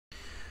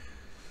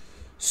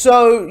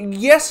So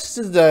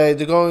yesterday,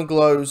 the Golden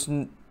Globes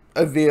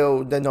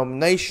revealed the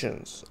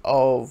nominations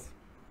of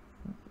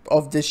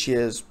this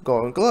year's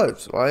Golden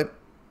Globes, right?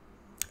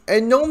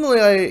 And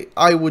normally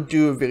I would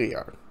do a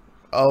video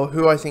of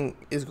who I think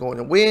is going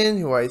to win,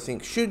 who I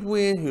think should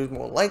win, who's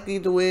more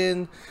likely to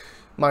win,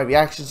 my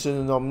reactions to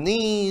the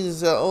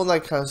nominees, all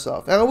that kind of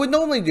stuff. And I would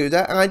normally do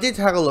that, and I did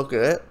have a look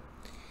at it.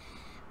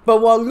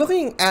 But while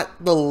looking at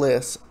the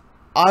list,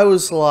 I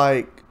was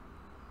like,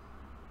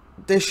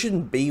 there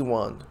shouldn't be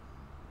one.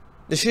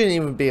 There shouldn't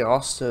even be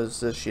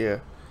Oscars this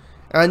year.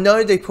 And I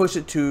know they push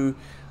it to,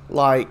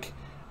 like,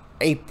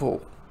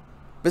 April.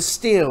 But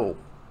still,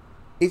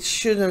 it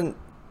shouldn't...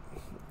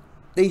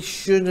 They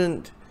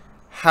shouldn't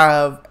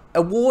have...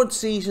 Award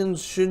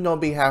seasons should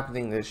not be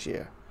happening this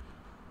year.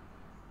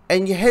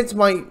 And your heads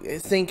might be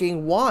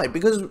thinking, why?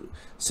 Because,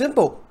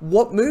 simple,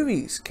 what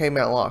movies came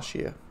out last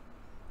year?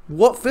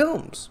 What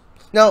films?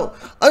 Now,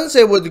 I don't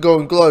say with the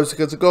Golden Globes,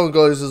 because the Golden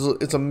Globes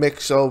is a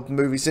mix of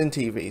movies and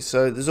TV,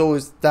 so there's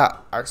always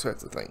that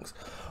aspect of things.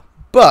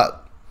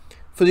 But,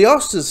 for the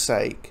Oscars'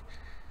 sake,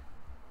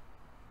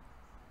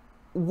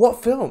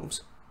 what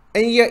films?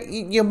 And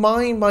your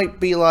mind might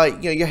be like,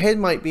 you know, your head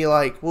might be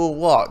like, well,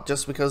 what?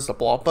 Just because the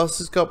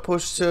blockbusters got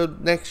pushed to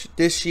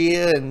this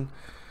year and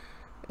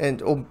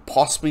or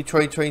possibly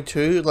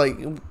 2022? Like,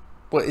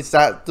 what, is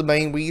that the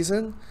main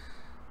reason?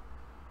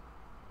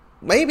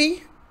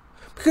 Maybe.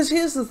 Because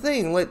here's the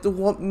thing, like,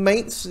 what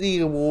makes the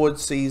award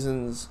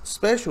seasons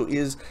special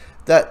is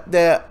that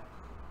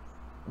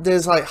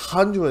there's like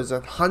hundreds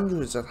and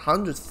hundreds and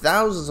hundreds,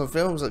 thousands of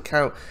films that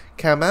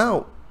come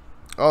out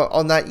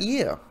on that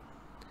year.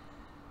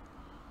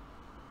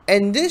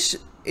 And this,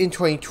 in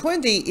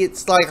 2020,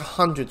 it's like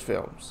 100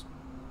 films.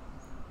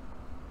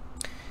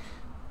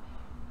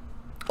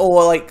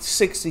 Or like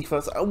 60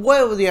 films,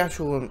 whatever the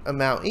actual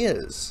amount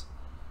is.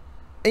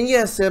 And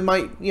yes, there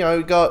might, you know,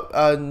 you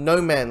got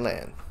No Man's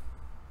Land.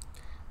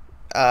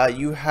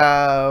 You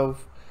have,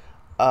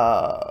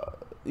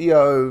 you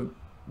know,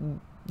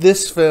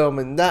 this film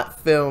and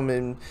that film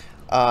and,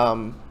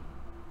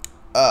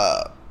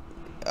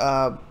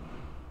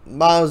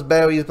 Miles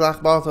Berry's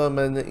Black Bottom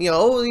and, you know,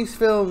 all these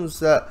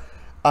films that,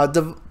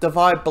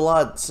 Divine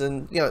Bloods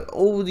and, you know,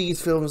 all these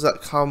films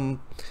that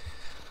come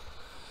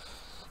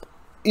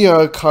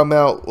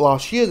out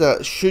last year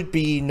that should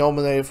be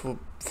nominated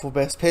for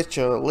Best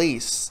Picture at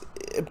least.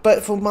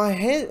 But in my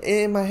head,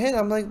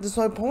 I'm like, there's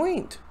no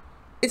point.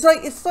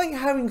 It's like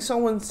having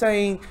someone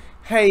saying,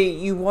 "Hey,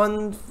 you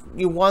won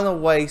a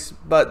race,"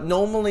 but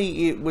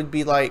normally it would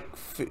be like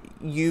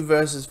you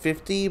versus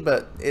 50,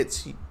 but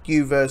it's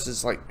you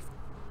versus like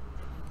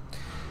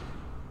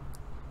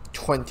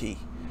 20.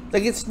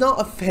 Like, it's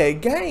not a fair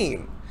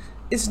game.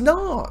 It's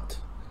not.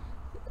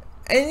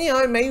 And, you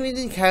know, maybe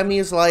the Academy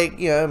is like,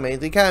 you know, maybe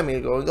the Academy or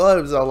Golden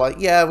Globes are like,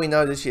 yeah, we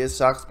know this year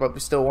sucks, but we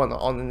still want to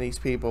honor these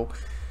people.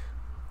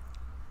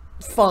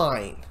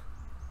 Fine.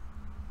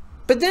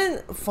 But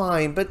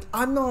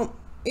I'm not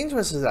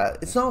interested in that.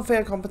 It's not a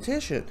fair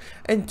competition.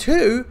 And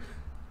two,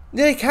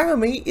 the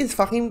Academy is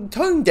fucking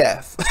tone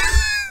deaf.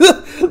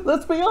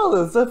 Let's be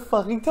honest, they're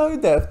fucking tone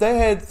deaf. Their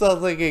heads are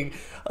thinking,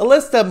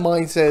 unless their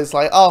mindset is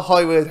like, oh,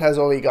 Hollywood has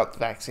already got the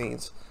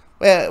vaccines.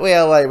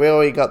 Well, like, we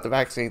already got the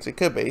vaccines. It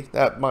could be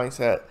that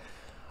mindset.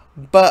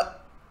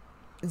 But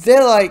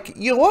they're like,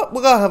 you know what?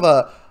 We're gonna have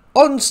a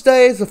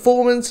on-stage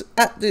performance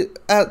at the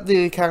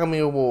Academy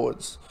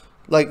Awards,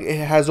 like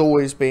it has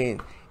always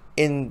been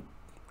in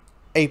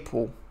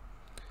April.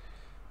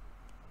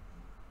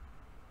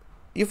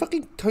 You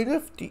fucking tone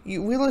deaf? Do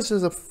you realize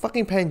there's a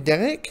fucking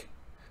pandemic?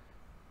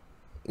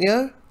 You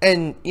know,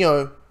 and you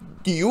know,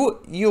 the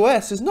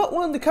US is not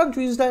one of the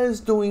countries that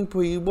is doing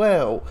pretty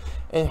well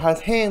and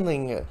has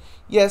handling it.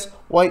 Yes,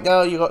 right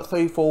now you got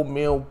 34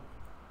 million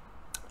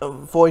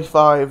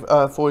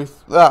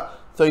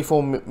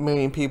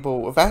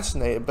people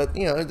vaccinated, but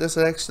you know, there's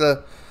an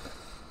extra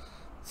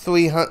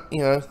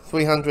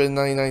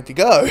 399 to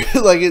go.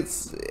 Like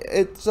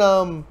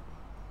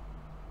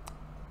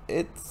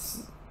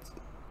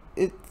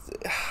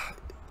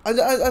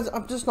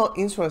I'm just not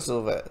interested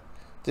in it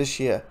this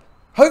year.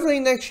 Hopefully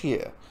next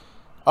year,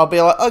 I'll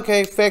be like,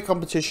 okay, fair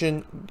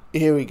competition,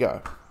 here we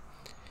go.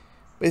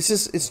 But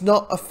it's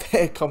not a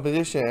fair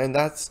competition, and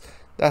that's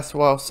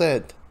well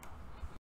said.